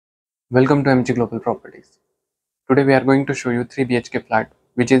Welcome to MG Global Properties. Today we are going to show you 3 BHK flat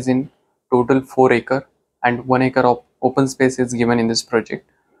which is in total 4 acre and 1 acre of open space is given in this project.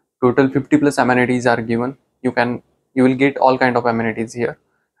 Total 50 plus amenities are given. You will get all kind of amenities here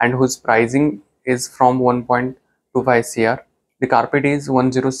and whose pricing is from 1.25 CR. The carpet is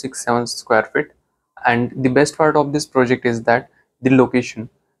 1067 square feet, and the best part of this project is that the location.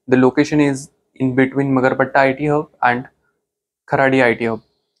 The location is in between Magarpatta IT hub and Kharadi IT hub,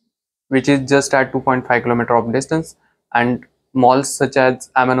 which is just at 2.5 kilometer of distance, and malls such as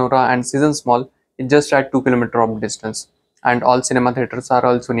Amanora and Seasons Mall is just at 2 kilometer of distance, and all cinema theaters are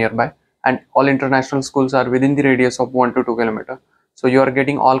also nearby, and all international schools are within the radius of 1 to 2 kilometer. So you are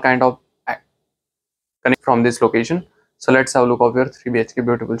getting all kind of connect from this location. So let's have a look of your 3 BHK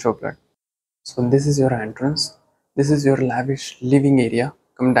beautiful show flat. So this is your entrance. This is your lavish living area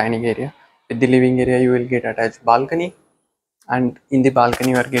come dining area. With the living area you will get attached balcony, and in the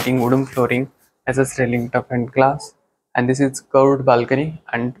balcony you are getting wooden flooring as a railing top and glass, and this is curved balcony,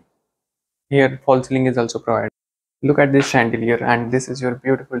 and here false ceiling is also provided. Look at this chandelier, and this is your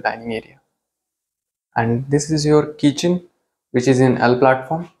beautiful dining area, and this is your kitchen which is in L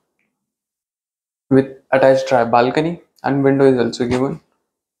platform with attached dry balcony, and window is also given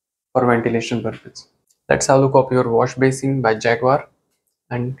for ventilation purpose. Let's have a look of your wash basin by Jaguar,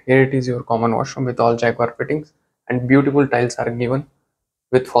 and here it is your common washroom with all Jaguar fittings, and beautiful tiles are given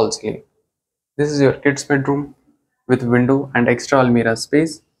with false ceiling. This is your kids bedroom with window and extra almirah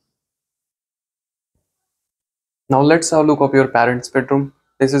space. Now let's have a look of your parents bedroom.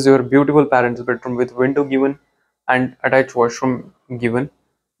 This is your beautiful parents bedroom with window given and attached washroom given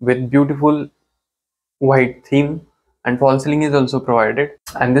with beautiful white theme, and false ceiling is also provided.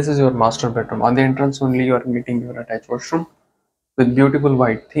 And this is your master bedroom. On the entrance only you are getting your attached washroom with beautiful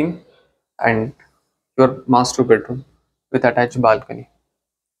white theme and your master bedroom with attached balcony.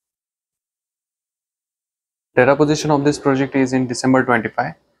 Rera position of this project is in December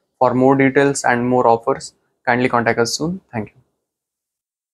 25. For more details and more offers, kindly contact us soon. Thank you.